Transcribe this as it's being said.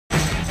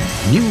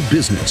new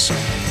business,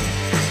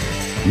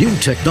 new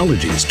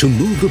technologies to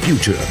move the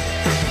future.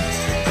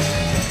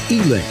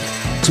 eLink.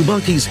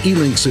 Tsubaki's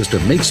eLink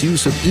system makes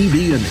use of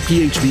EV and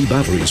PHV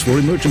batteries for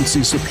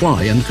emergency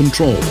supply and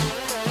control.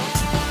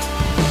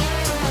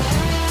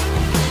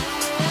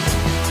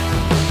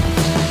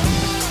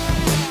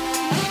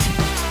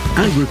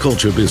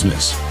 Agriculture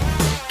business.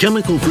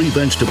 Chemical-free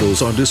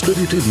vegetables are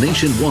distributed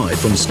nationwide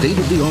from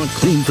state-of-the-art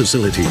clean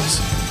facilities.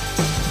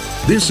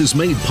 This is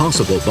made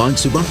possible by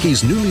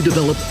Tsubaki's newly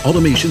developed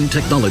automation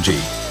technology.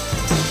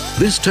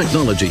 This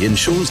technology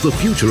ensures the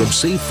future of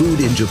safe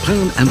food in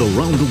Japan and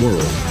around the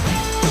world.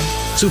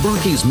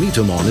 Tsubaki's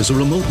MitaMon is a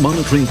remote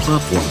monitoring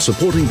platform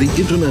supporting the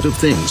Internet of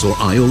Things, or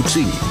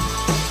IoT.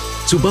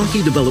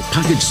 Tsubaki developed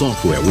packaged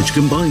software which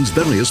combines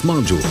various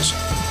modules.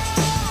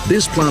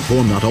 This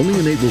platform not only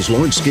enables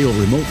large-scale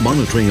remote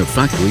monitoring of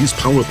factories,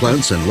 power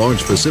plants, and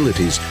large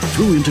facilities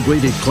through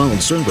integrated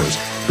cloud servers,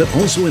 but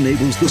also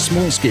enables the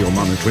small-scale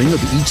monitoring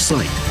of each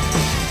site.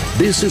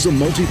 This is a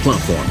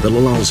multi-platform that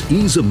allows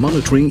ease of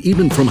monitoring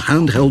even from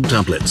handheld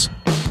tablets.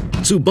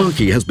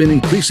 Tsubaki has been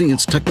increasing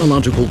its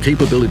technological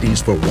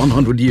capabilities for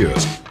 100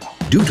 years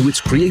due to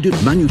its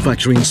creative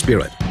manufacturing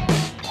spirit.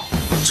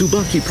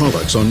 Tsubaki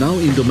products are now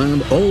in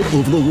demand all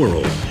over the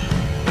world.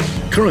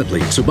 Currently,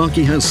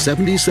 Tsubaki has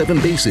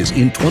 77 bases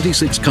in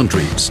 26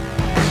 countries.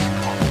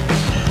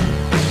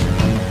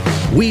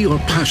 We are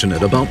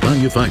passionate about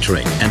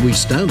manufacturing and we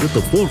stand at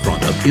the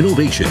forefront of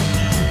innovation.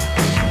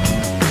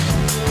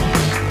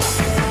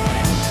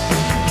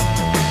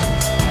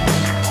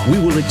 We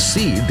will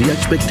exceed the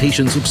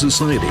expectations of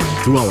society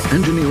through our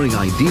engineering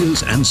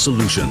ideas and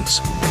solutions.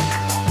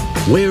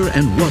 Where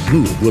and what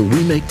move will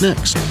we make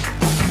next?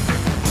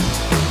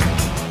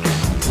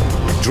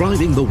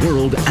 Driving the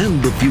world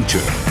and the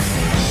future.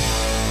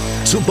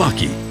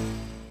 Tsubaki.